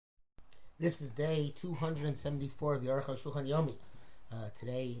This is day 274 of the Aruch HaShulchan Yomi.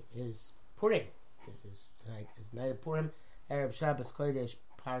 Today is Purim. Tonight is night of Purim. Erev Shabbos Kodesh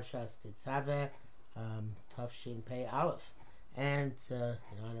Parshas Tetzaveh Tafshin Pei Aleph. And in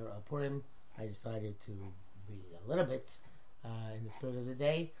honor of Purim, I decided to be a little bit in the spirit of the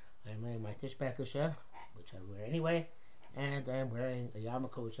day. I'm wearing my Tishbekisha, which I wear anyway, and I'm wearing a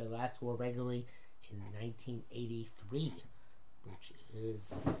yarmulke which I last wore regularly in 1983, which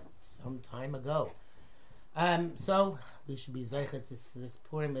is some time ago. So we should be zeichet. This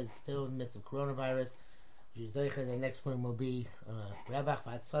Purim is still in the midst of coronavirus. We should zeichet. The next Purim will be Rebach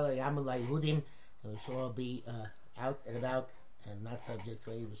V'Atzala Yamul Yehudim, and we should all be out and about and not subject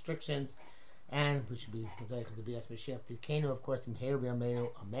to any restrictions. And we should be zeichet to be as Mashiach Tikenu, of course, in Meir B'Yameinu,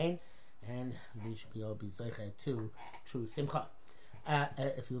 Amen. And we should all be zeichet to true simcha.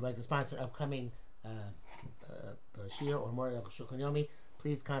 If you would like to sponsor an upcoming Shir or more of Shulchan Yomi,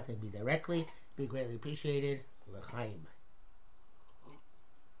 please contact me directly. Be greatly appreciated. L'chaim.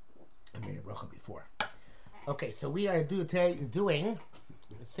 I made a bracha before. Okay, so we are doing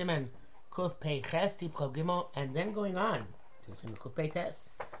Siman Kuf Pei Ches Tif Chav Gimel, and then going on to Siman Kuf Pei Tes,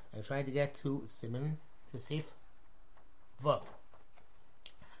 and trying to get to Siman Tesif Vav.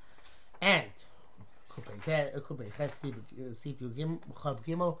 And Kuf Pei Ches Tif Chav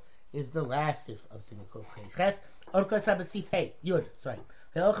Gimel is the last sif of Siman Kuf Pei Ches. Orka Sabbath Sif Hey Yud. Sorry.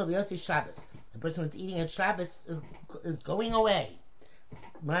 Shabbos. The person who's eating at Shabbos is going away.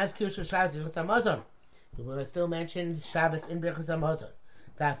 Ma'az Kirsha Shabbos Birchas Hamazon. We will still mention Shabbos in Birchas Hamazon.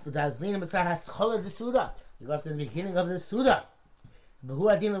 Dazlina Masah Haschola Desuda. We go after the beginning of the Suda. Behu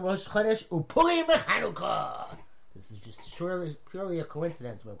Adin Rosh Chodesh Upurim Chanukah. This is just purely a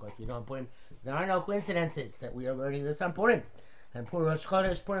coincidence, but of course we don't Purim. There are no coincidences that we are learning this on Purim. And Purim Rosh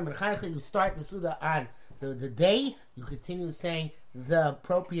Chodesh, Purim and Chanukah, you start the Suda on the day, you continue saying the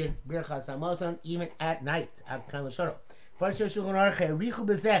appropriate Birchas Hamazon even at night. At Kan L'Shono. Farshei Shulchan Aruch Richu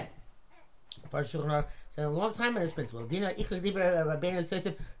B'Zeh. Farshei Shulchan Aruch said a long time on this principle. Dina Ikar Dibra Rabbeinu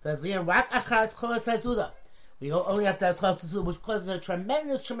Sesef Tazlian Rak Achras Cholas HaSuda. We only have to ask Cholas HaSuda, which causes a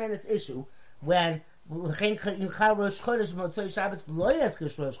tremendous issue when Rosh Chodesh Motzei Shabbos Lo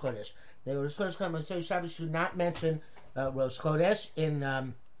Yazkish Rosh Chodesh. The Rosh Chodesh Motzei Shabbos should not mention Rosh Chodesh in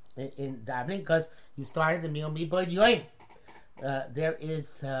davening because you started the meal Mibod Yoim. There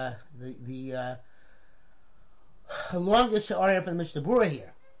is the longest Sha'arim for the Mishnah Berurah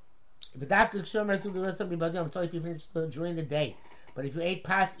here. If if you finish during the day, but if you ate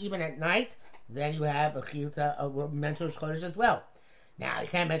pas even at night, then you have a chiyuta of mental chodesh as well. Now you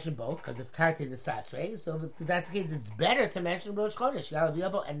can't mention both because it's tartei the sasrei. So if that's the case, it's better to mention Rosh Chodesh Yalav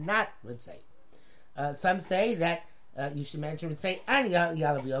Yavo and not Ritzei. Some say that you should mention Ritzei and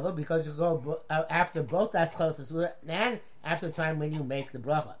Yalav Yavo because you go after both as close and after the time when you make the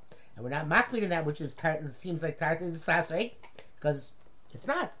bracha. And we're not makbid in that, which is it seems like tartei the sasrei, because it's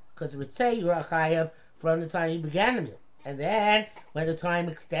not. Because Ritzei you're a chayav from the time you began the meal, and then when the time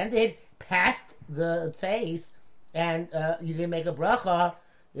extended past the tzeis and you didn't make a bracha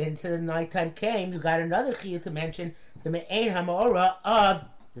until the nighttime came, you got another chiyuv to mention the me'ein ha'ma'ora of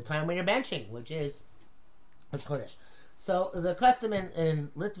the time when you're benching, which is Rosh Chodesh. So the custom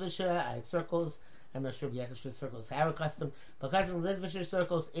in Litvisha circles, I'm not sure if Yakashit circles have a custom, but custom in Litvisha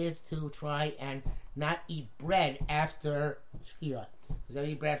circles is to try and not eat bread after Shkira. Because if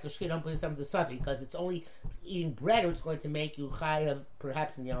you eat bread after Shkira, don't put something to Safi, because it's only eating bread which is going to make you chayav,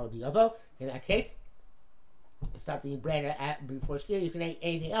 perhaps in the Yalav Yavo. In that case, stop eating bread before Shkira, you can eat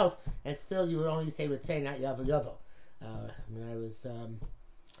anything else, and still you would only say Ritzei, not Yalav Yavo. When I was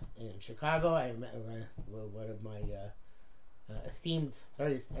in Chicago, I met one of my esteemed,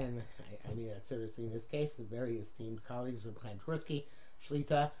 and I mean that seriously in this case, very esteemed colleagues, Reb Chaim Tversky,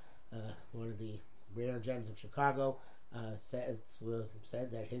 Shlita, one of the rare gems of Chicago, said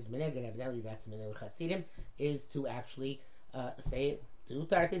that his minhag, and evidently that's the minhag of Hasidim, is to actually say do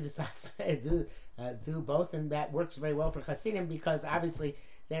tartei desasre, do both, and that works very well for Hasidim because obviously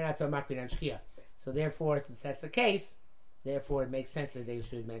they're not so makbid on Shkia. So therefore, since that's the case, therefore it makes sense that they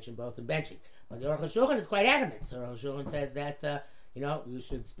should mention both in benching. But the Aruch HaShulchan is quite adamant. So Aruch HaShulchan says that you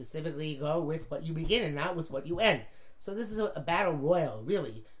should specifically go with what you begin and not with what you end. So this is a battle royal,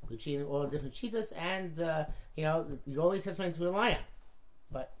 really, between all the different shitas, and you always have something to rely on.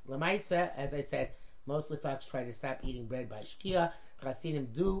 But Lamaisa, as I said, most Lifaks try to stop eating bread by Shkia. Hasidim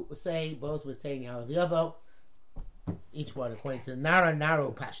do say both would say Yalav Yavo, each one according to the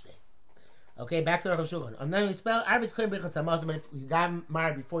Naru Pashte. Okay, back to the Aruch HaShulchan. I'm not going to spell Arvis Kohen Birchas Hamazon, but if you got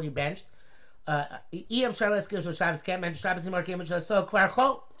married before you benched, Eev Shabbos Gershon Shabbos can't mention Shabbos Imar Kim so Kvar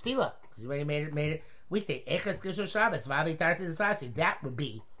Chol Tefillah because you already made it weekday. Eches Gershon Shabbos Vavi Tartei Desasi. That would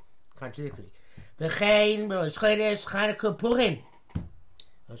be contradictory. V'chein Rosh Chodesh Chanukah Purim.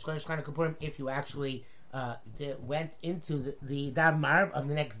 Rosh Chodesh Chanukah Purim, if you actually went into the Dav Marv of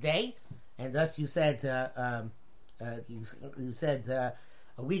the next day, and thus you said you said a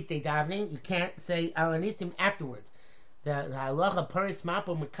weekday davening, you can't say Al Anisim afterwards. The halacha Paris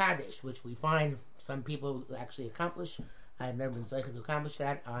Mapo Mekadesh, which we find some people actually accomplish. I've never been able to accomplish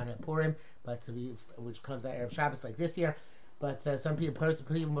that on a Purim, which comes out Erev Shabbos like this year. But some people, Paris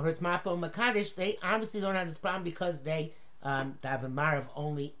Mapo Mekadesh, they obviously don't have this problem because they daven Marav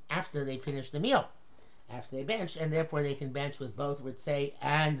only after they finish the meal, after they bench, and therefore they can bench with both Ritzei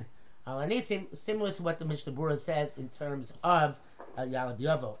and Al Anisim, similar to what the Mishnah Berurah says in terms of Yalab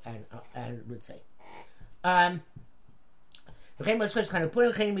Yovo and Ritzei.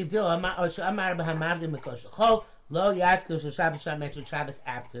 Lo Yaskil Shabbos mentioned Shabbos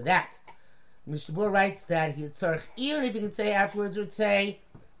after that. Mishnah Berurah writes that he tzarich even if he can say afterwards Ritzei,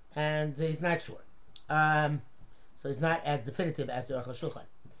 and he's not sure. So he's not as definitive as the Aruch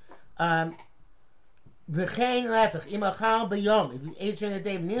HaShulchan. V'chein lefech imachal b'yom. If you ate during the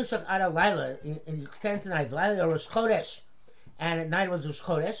day, v'nimshach ad halayla, and you extend tonight, v'layla or Rosh Chodesh, and at night was Rosh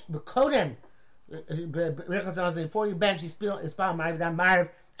Chodesh. V'kodem, before you bench, you spell Marav Dam Marav,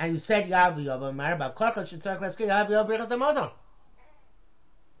 and you said Yav Yov Marav. But Korchot should tzarich leskir Yav Yov Brichas Hamazon.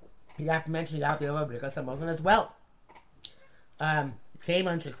 You have to mention Yav Yov Brichas Hamazon as well. Came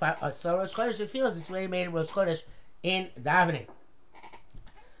on Shekfar. So Rosh Chodesh it feels this way made Rosh Chodesh in davening.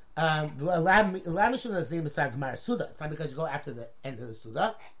 It's not because you go after the end of the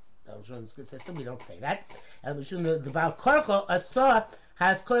Suda. The system, we don't say that. The Baal Korcho Asa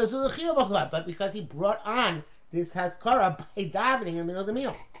has Korah, but because he brought on this has Korah by davening in the middle of the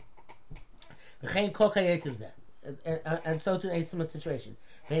meal. And so to a similar situation.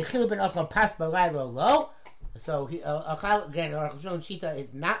 So he again, our Shita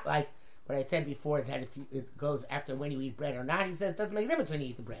is not like what I said before, that if it goes after when you eat bread or not. He says it doesn't make a difference when you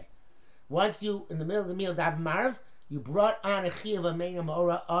eat the bread. Once you, in the middle of the meal, dav marv, you brought on a chiyuv of meina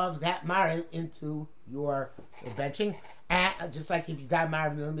mora of that marv into your benching. And just like if you dav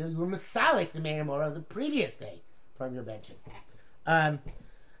marv in the meal, you were masalik the meina mora of the previous day from your benching.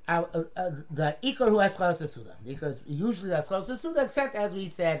 The ikar who has chalos suda, because usually that's chalos suda, except as we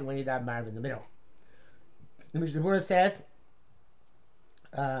said when you dav marv in the middle. The Mishnah Berurah says,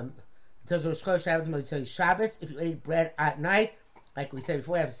 in terms of Rosh Chodesh Shabbos, if you ate bread at night, like we said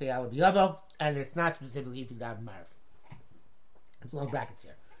before, you have to say Alab Yavo, and it's not specifically if you daven Marv. There's long brackets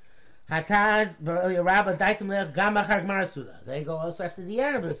here. Hataz v'earlier Rabba daitim lech gam achar gmar suda. They go also after the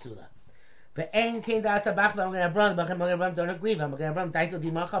end of the suda. Ve'ein kein da'asa bach v'amagen Avram, b'chem Magen Avram don't agree. V'amagen Avram daitil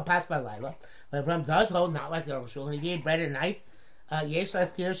dimacha pas b'layla. But Avram does hold, not like the Rosh Hashanah. If you ate bread at night, yesh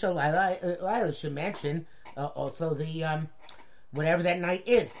laskir shel layla should mention also the whatever that night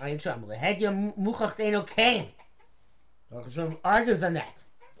is. I am the head yom muchach deino kain. Rosh argues on that.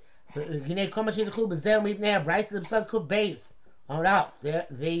 Ginei kol ma sheichu b'zel mipnei Bryce the B'slav Kuf Beis on Ralph. Their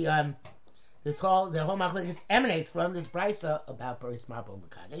whole machlokes emanates from this brisa about Paris Marbo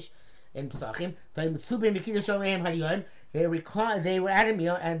Mekadesh in Pesachim. They were at a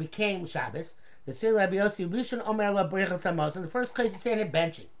meal and became Shabbos. The Sir Rabbi Yossi Rishon Omer La Brichas Amos. In the first case, it's saying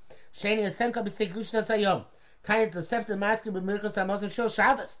benching. Sheni Asenka B'Seikushtas Hayom. Kind of the Sefta Masker B'Brichas Amos and show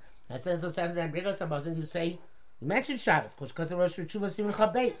Shabbos. That's the Sefta and Brichas Amos, and you mention Shabbos because of Rosh Hashanah Simon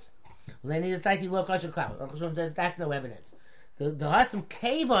Chabbeis. Then he is like the Lo Kosher Cloud. Rosh Hashanah says that's no evidence. The Hasam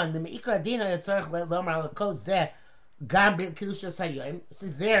Kavon, the Meikra Dina Yatzarech Lomar Al Kod Zeh Gam Kiddush Hayom.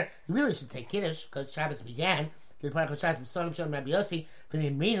 Since there, you really should say Kiddush because Shabbos began. Let's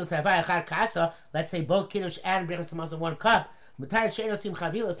say both Kiddush and Brichas Amos in one cup. The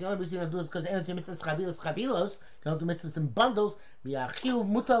only reason you don't do is because chavilos. You don't do mitzvahs in bundles. Nevertheless,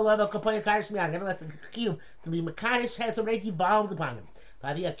 the chiyuv to be mekadesh has already evolved upon him.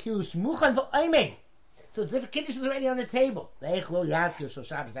 So it's if a kiddush is already on the table. How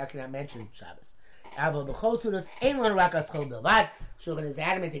can I mention Shabbos? Shulchan is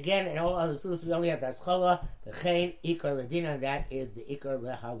adamant again, and all other sudas we only have das chola, the chain, ikar ledina, and that is the ikar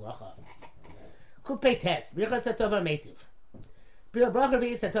lehalacha. Kupei tes, birchas atova metiv. The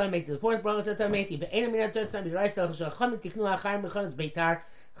fourth bracha said to Ameti, but ain't a minute third time. Chachamim tiknu achar mechanas Beitar.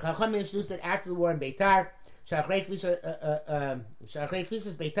 Chachamim introduced it after the war in Beitar. Sharchrei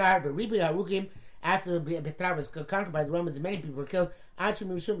Kvisas Beitar. V'ribu harugim after Beitar was conquered by the Romans, and many people were killed. Achim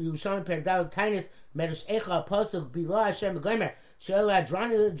Yerushalayim Perdal Tainus Medrash Echa Pasuk Bila Hashem Gomer Shel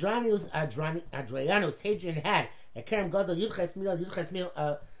Adrianus Hadrian had a Kerem Gadol Yudches Mil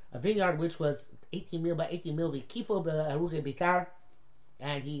a vineyard which was 18 mil by 18 mil v'kifo beharuge Beitar.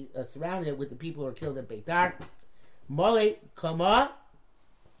 And he surrounded it with the people who were killed at Beitar. Mole Kama,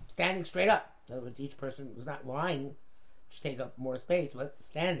 standing straight up. In other words, each person was not lying to take up more space, but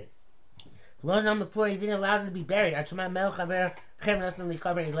standing. He didn't allow them to be buried. He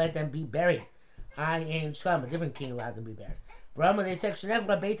let them be buried. I ain't Shlom, a different king allowed them to be buried. Brahma, they said,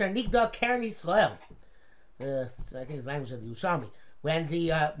 Shenevra Beitar Nigdal Karen Yisrael. I think it's language of the Yerushalmi. When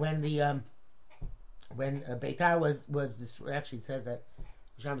Beitar was destroyed, actually it says that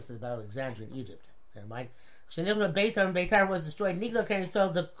Yerushalmi says about Alexandria in Egypt. Never mind. Shenevra Beitar, when Beitar was destroyed, Nigdal Karen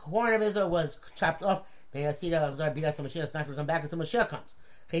Yisrael, the horn of Israel was chopped off. It's not going to come back until Mashiach comes.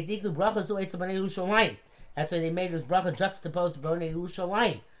 That's why they made this bracha juxtaposed to Bnei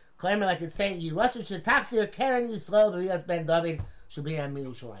Yerushalayim. Claiming like it's saying, Yerusha should taxir Karen Yisrael b'Yas ben David should be on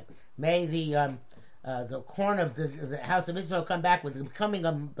Yerushalayim. May the corn of the house of Israel come back with the becoming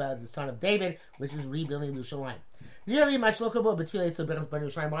of the son of David, which is rebuilding Yerushalayim. Really, Mashlokabo b'Tfilah Yitzchak Berachos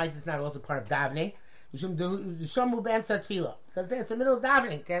Bnei Yerushalayim. Why is this not also part of davening? Because it's the middle of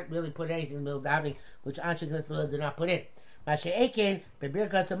davening. You can't really put anything in the middle of davening, which Anshe Knesset did not put in. It's at the end of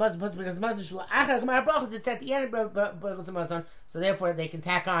Birkas Hamazon, so therefore they can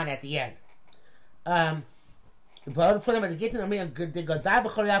tack on at the end. For them,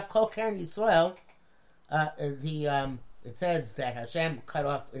 it says that Hashem cut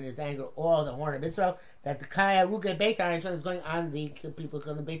off in his anger all the horn of Israel, that the Kaya Ruge Beitar is going on the people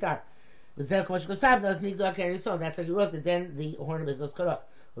called the Beitar. That's like he wrote that then the horn of Israel is cut off.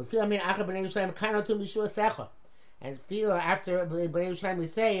 And feel after Bnei Yerushalayim we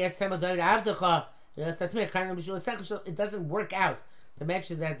say yes, that's me. It doesn't work out to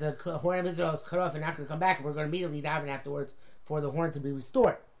mention that the horn of Israel is cut off and not going to come back. If we're going to immediately daven afterwards for the horn to be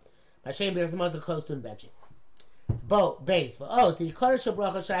restored. Hashem bears the muzzle close to benching. Base for the Kodesh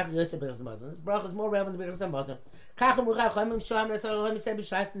bracha shach Yosef bears the muzzle. This bracha is more relevant than the muzzle.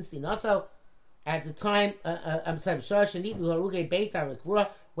 Also, at the time,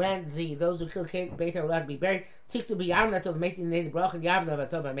 when those who killed Beitar were allowed to be buried, Tiktu b'yavim atov meitim nei bracha yavim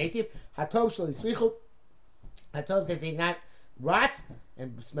atov meitim hatov shlo yisrichu hatov that they not rot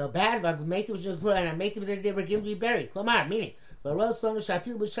and smell bad v'agmeitim shekvura and meitim that they were given to be buried. Klamar, meaning l'ros slonu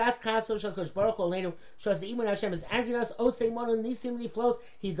shafil b'shas kaso shakosh baruch olenu shas the imun Hashem is angry at us. Osei mono nisim when he flows,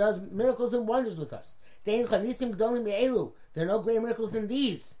 he does miracles and wonders with us. Dein chanisim gdolim me'elu. There are no great miracles than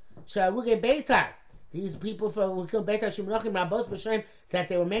these. Sharuge Beitar. These people who killed Beitar Shimnachim Rabos B'Shem, that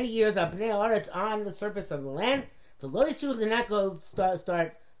there were many years of Bnei Aretz on the surface of the land. The Lo Yisruch did not go start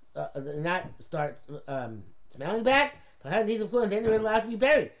smelling bad. And then they were allowed to be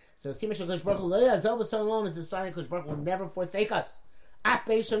buried. So Sima Shakash Baruch Hu Lo Yazov so long as the sign of Kosh Baruch Hu will never forsake us.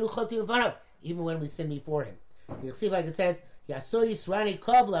 Even when we sin before him. You'll see like it says, Yasor Yisrani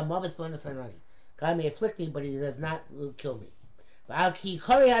Kovla Mavis Lenas Hanani. God may afflict me, but he does not kill me. And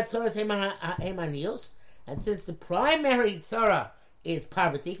since the primary tzara is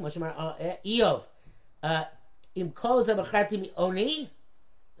poverty,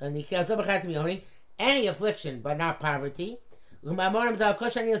 any affliction but not poverty,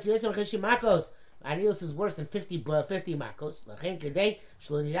 Anios is worse than 50 makos.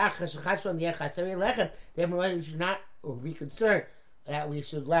 Therefore, we should not be concerned that we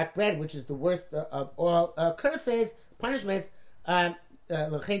should lack bread, which is the worst of all curses, punishments. As part of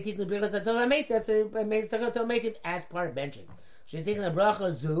benching. Should take the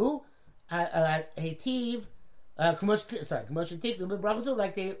bracha zu, hetiv,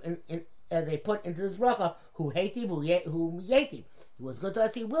 like they put into this bracha, who hetiv, who yetiv. He was good to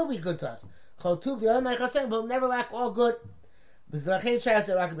us, he will be good to us. Will never lack all good. And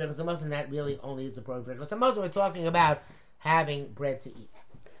that really only is appropriate. Because we're talking about having bread to eat.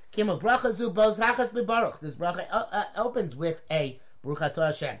 This bracha opens with a Baruch Atah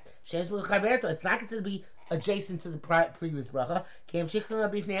Hashem. It's not considered to be adjacent to the previous bracha.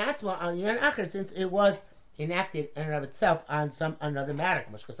 Since it was enacted in and of itself on another matter.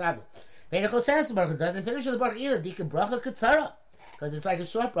 Doesn't finish with the bracha either. Because it's like a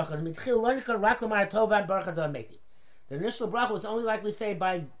short bracha. The initial bracha was only like we say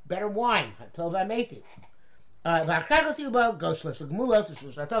by better wine. Then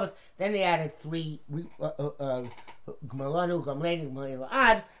they added 3 Gmalanu, Gamlenu, Gmalenu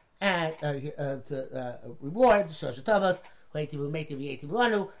Ad, and rewards, Shoshatavas,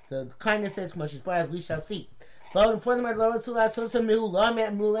 the kindnesses, we shall see. Now want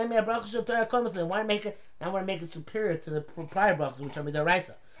to make it superior to the prior brachas, which are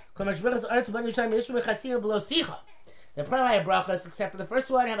Midaraisa. The prior brachas, except for the first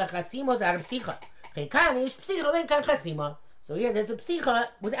one, have a chasimos out of psicha. So here there's a psicha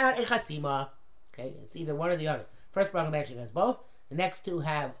without a chasima. Okay, it's either one or the other. First bracha actually has both. The next two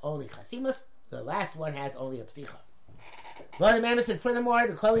have only chasimas. The last one has only a psicha. Well, the man said, furthermore,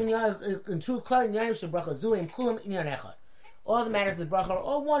 the Kol Inyan, in truth, Kol Inyan Shel Bracha Zuim Kulam Inyan Echad. All the matters of bracha are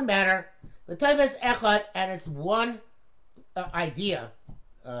all one matter. The Taiva is Echad, and it's one idea,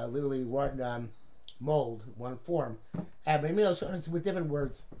 literally one mold, one form. But it's with different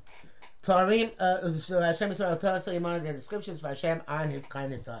words. Tarim, Hashem Yisrael tell us the descriptions for Hashem on His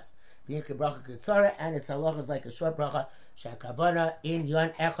kindness to us. Being bracha Ketzara, and its halach is like a short bracha. Shakavana in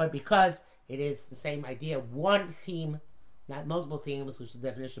Yon Echad, because it is the same idea, one theme, not multiple themes, which is the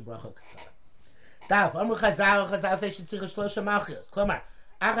definition of bracha Ketzara. Dav, Amru Chazal say shetzirah shlosha malchios. Klomar,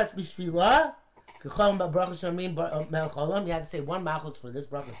 achas b'shvila, k'chol bracha shamim melech olam. You have to say one malchus for this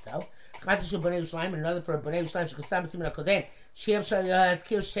bracha itself. Chazal shel b'nei Yerushalayim, and another for b'nei Yerushalayim. Shekasam b'simin hakodem. Shev shel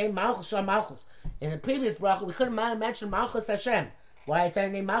yazkir shem malchus shel malchus. In the previous bracha, we couldn't mention malchus Hashem. Why is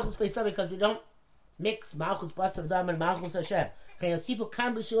that name malchus beisam? Because we don't mix malchus basav dam and malchus Hashem. Okay, Yosifu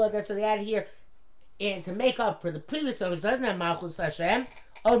kam b'shula. That's what they added here, and to make up for the previous one, which doesn't have malchus Hashem,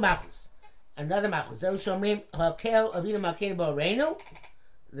 or malchus. Another malchus. Zeru shomrim hakel avinu malkeinu b'oreinu.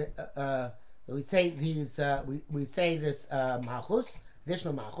 We say these. We say this malchus,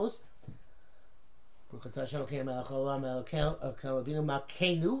 additional malchus. Right.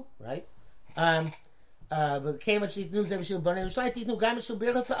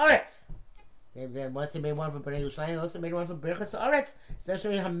 Then once they made one for Bnei Yerushalayim, they also made one for Birchas Haaretz. So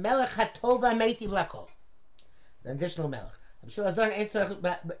Hamelech Hatova Meitiv Lakol. The additional melech. I'm sure Azon answer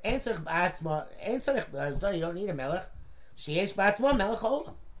ba'atzma. You don't need a melech. Sheyesh ba'atzma melech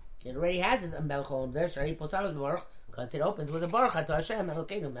olam. It already has a melech olam there. Shari posavas baruch, because it opens with a baruch Hato Hashem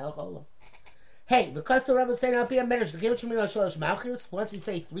Elokeinu melech olam. Hey, because the Rebbe saying up here, medrash the Gimel Shemini Shalosh Malchus. Once we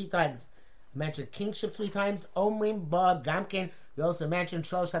say 3 times, we mentioned kingship 3 times. Omrim ba Gamkin. We also mentioned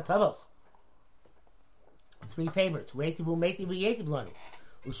Shalosh Hatavos. 3 favorites. Reitivu Meitivu Yetiv Lanu.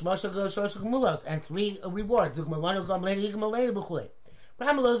 Ushmosha Shalosh Gemulos, and 3 rewards. Zugmalanu Gamlenu Yigmalenu B'chulei.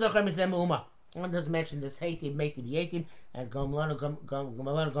 Ramalo Zachar Mizem Uma. One doesn't mention this Heitiv Meitivu Yetiv and Gamlanu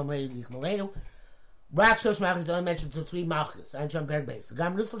Gamlenu Yigmalenu. Rak Shosh Malchus only mentions the 3 Malchus. And John Bergbase. The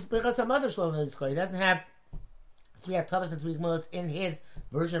Gam Nuslas Birchas HaMazon Shalom Nizkor. He doesn't have 3 Hatavos and 3 Gemulos in his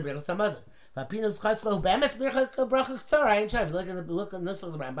version of Birchas HaMazon. Vapinus Chaslo Bemes Birchas Bracha Ktsara. I ain't trying to look at the Nuslas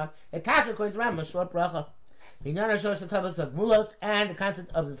of the Rambam. Attack according to Rambam, a short bracha. And the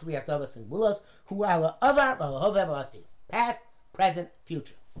concept of the 3 Hatavos and Gemulos, who are Avar, Valahovev, Asti, past, present,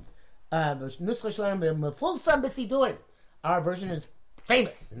 future. Our version is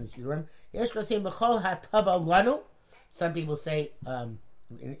famous in the Sidurim. Some people say, in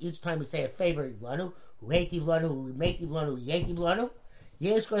each time we say a favorite lanu, who hativ lanu, who metiv lanu, who yetiv lanu.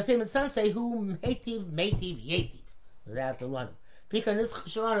 And some say who hativ, metiv, yetiv, without the lanu. Because nusach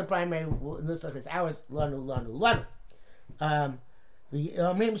shalanu, primary nusach is ours, lanu, lanu, lanu. The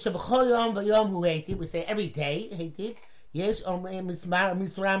omrim shebachol yom v'yom hu hativ, we say every day hativ. Yesh omrim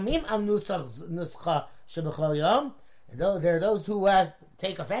misramim al nusach shebachol yom. There are those who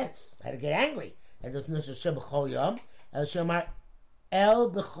take offense, had to get angry at this nusach shebachol yom. El shemar el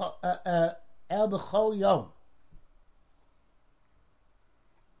b'chol yom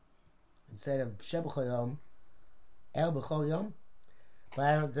instead of shebachol yom, el b'chol yom. But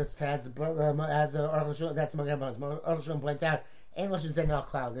I don't. This has a Aruch. That's my grandma's. Aruch points out English is not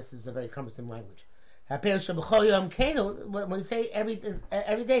cloud. This is a very cumbersome language. When we say every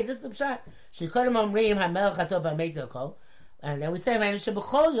day, this is the pshat. Shikodim omrim hamelech hatov hametiv kol, and then we say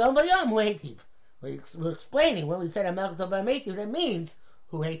shebachol yom v'yom hu hativ. We're explaining when we said hamelech hatov hametiv, that means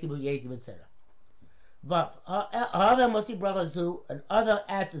hu hativ, hu yetiv, etc. Vav ha'avel mosi bracha zu, and other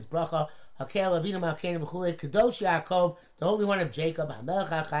adds his bracha. Hakel Avinu Malkeinu B'chulei Kadosh Yaakov, the Holy One of Jacob, Hamelech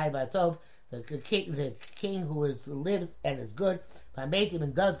HaChai V'Atov, the king who lives and is good, V'Ameitim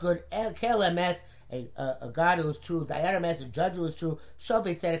and does good, Kel Emes, a God who is true, Dayan Emes, a judge who is true,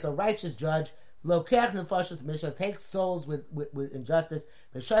 Shofet Tzedek, a righteous judge, Lokech Nefashos Misha, takes souls with injustice,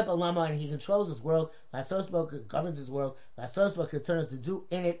 V'Shoip Alama, and he controls his world, V'Asosbo governs his world, V'Asosbo can turn to do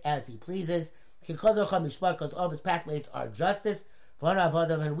in it as he pleases, Kikodocha Mishpat, because all of his pathways are justice,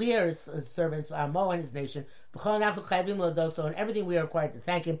 and we are his servants, Amo and his nation, and everything we are required to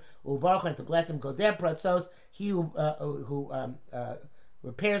thank him, and to bless him. He who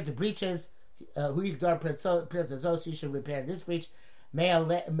repairs the breaches, who he should repair this breach.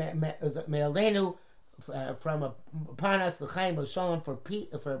 Me'alenu from upon us, l'chaim shalom, for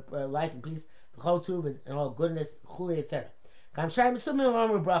life and peace, and all goodness, chuli, etc.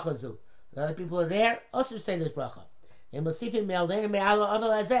 The other people are there, also say this bracha. They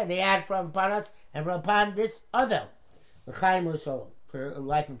add from upon us and from upon this other for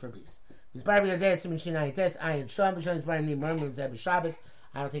life and for peace. I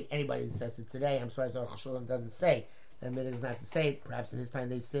don't think anybody says it today. I'm surprised Aruch Shalom doesn't say And it is not to say it. Perhaps in his time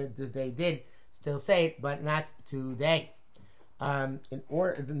they said that they did still say it, but not today.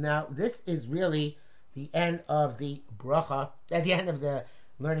 Now, this is really the end of the bracha, at the end of the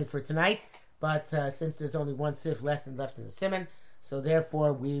learning for tonight. But since there's only one sif lesson left in the siman, so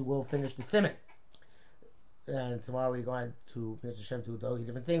therefore we will finish the siman. And tomorrow we're going to Mr. Hashem to a totally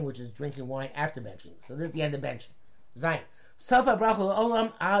different thing, which is drinking wine after benching. So this is the end of benching. Zion. Sofa bracha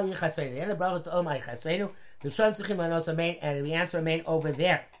olam al yichasreinu. The end of bracha is olam al yichasreinu. The shon tzuchim lanos amen, and the answer amen over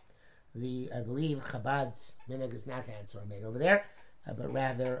there. I believe Chabad's minhag is not to answer amen over there, but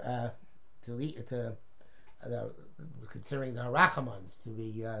rather considering the harachamans to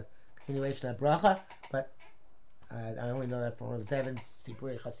be continuation of bracha. But I only know that from Zevin's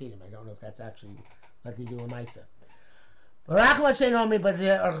Sipurei Chasidim. I don't know if that's actually what they do in Maisa. But Rachman Sheinomi, but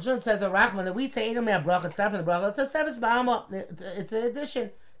the Archon says a Rachman that we say Einom bracha. It's not from the bracha. It's a Sevis Ba'ama. It's an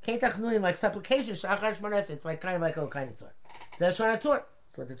addition. Keintachnunim, like supplication. Shachar Shmones. It's like kind of like a kind of sort. So that's Shona Tur.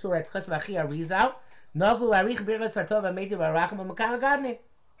 So what the Tur writes, Chos V'Achia reads out. Nagu Larich Birchas Hatov Ameitiv Rachman Makam Gavni.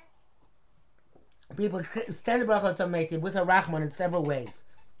 People extend the bracha to Ameitiv with a Rachman in several ways.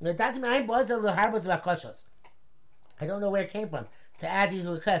 The document was the Harbos V'Akoshos. I don't know where it came from. To add these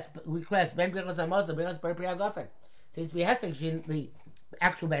requests Ben Birchas Hamazon, Birchas Bar Pri Hagafen. Since we have section the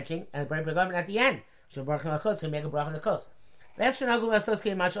actual benching and Bar Pri Hagafen at the end. So Baruch HaKos can make a bracha on the coast.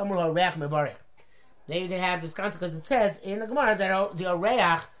 Maybe they have this concept because it says in the Gemara that the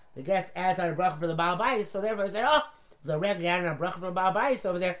Oreach, the guest adds on a bracha for the Baal Bayis, so therefore they say, the Oreach can add on a bracha for the Baal Bayis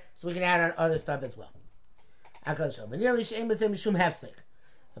over there, so we can add on other stuff as well. Of course,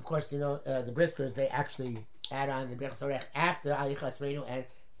 the Briskers, they actually add on the Birchas Orech after Al Yichasreinu, and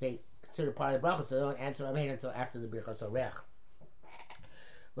they consider part of the bracha, so they don't answer Amen until after the Birchas Orech.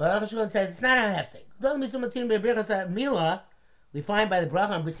 Well, Rosh says it's not a hefsek. We find by the bracha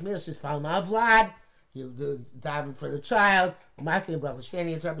on Brit Milah she's Palma Vlad. You do daven for the child. Masi and bracha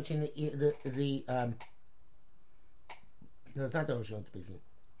standing in between the no, it's not the Rosh speaking.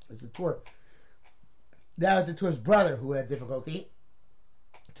 It's the Tur. That was the Tur's brother who had difficulty.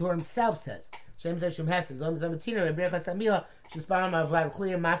 Tur himself says. Shem says Shem hefsek. Dom Zamatina and Birchas Milah she's Palma Vlad.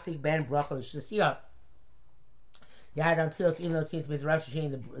 Chliya Mafsik Ben bracha l'shasiyah. Yeah, I don't feel even though it seems to be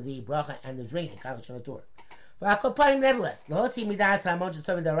interrupting the bracha and the drinking. Kavish on the Tur. Nevertheless,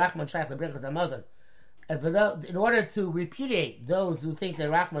 in order to repudiate those who think that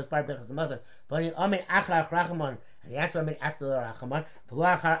Rachman is part of Birchas Hamazon, and the answer I mean after the Rachman,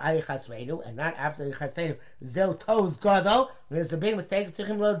 and not after the Yichasreinu, Zel Toz Gado, there's a big mistake,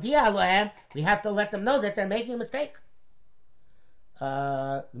 we have to let them know that they're making a mistake.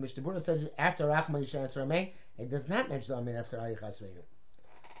 The Mishnah Berurah says after Rachman you should answer Amen. It does not mention Amen after Yichasreinu.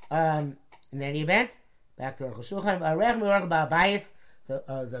 In any event, back to Aruch Shulchan.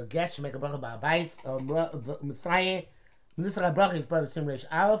 The guest should make a bracha ba'abayis. Messiah. Minister bracha is part of Sim Reish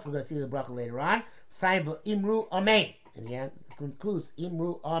Aleph. We're going to see the bracha later on. Messiah Imru Amen. And he concludes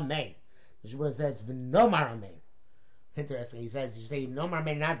Imru Amen. The Shubba says V'nomar Amen. Interesting. He says you say V'nomar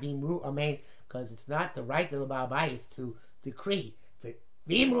Amen, not V'imru Amen, because it's not the right of the ba'abayis to decree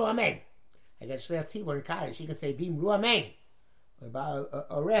V'imru Amen. I guess Shleach Tzibor and Kari, she could say V'imru Amen. But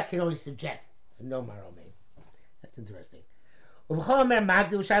Orech can only suggest V'nomar Amen. That's interesting. The reason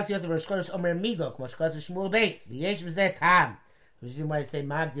why I say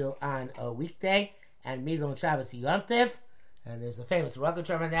Magdil on a weekday and Midol on Shabbos Yontif, and there's a famous Raga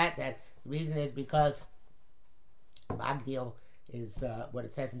term on that. That the reason is because Magdil is what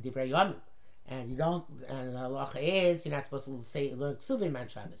it says in Divrei Yom, and you don't. And the halacha is you're not supposed to say learn Ksuvim on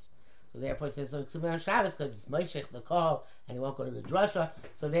Shabbos. So therefore it says learn Ksuvim on Shabbos because it's Moshech the call, and you won't go to the drasha.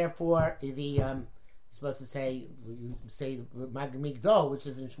 So therefore you're supposed to say Magmigdol, which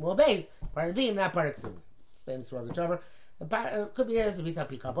is in Shmuel Beis, part of Vim, not part of Ksuvim. Famous Raga term. It could be there as a Bisa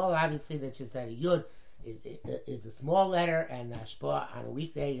Pikabol. Obviously, that's just that a Yud is a small letter, and Hashpah on a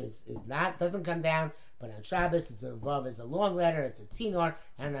weekday doesn't come down. But on Shabbos, it's a Vav is a long letter. It's a Tzinor,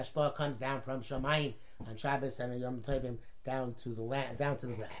 and Hashpah comes down from Shamayim on Shabbos and Yom Tovim down to the ground.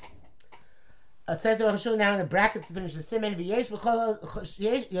 It says now in the brackets to finish the siman.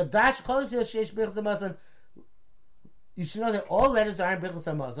 You should know that all letters are in Birchas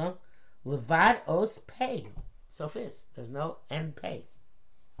Hamazon. Levad os pei. So fizz. There's no end pay.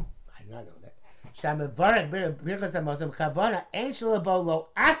 I do not know that. Shamavarech Birchas Hamazon Kavana Ein Shalabo Lo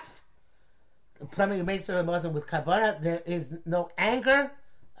Af. Plumbing makes Birchas Hamazon with Kavana. There is no anger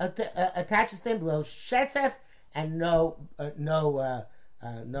attached to them. Lo Shetzef and no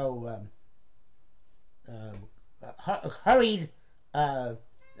hurried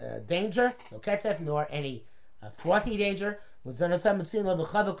danger. No Ketzef nor any frothy danger.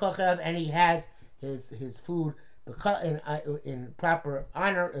 And he has his food because in proper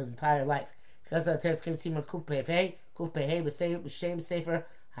honor his entire life. Because the text came Simon Kuf Pehei B'Shem Sefer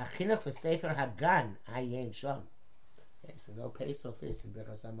Hachinuch V'Sefer Hagan Ayin Shom. Okay, so no pace, no face in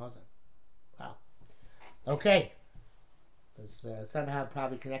Birchas Hamazon. Wow. Okay. It's somehow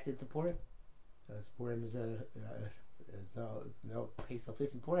probably connected to Purim. Because Purim is no pace, no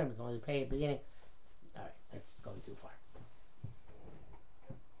face in Purim. It's only the pay at the beginning. All right, that's going too far.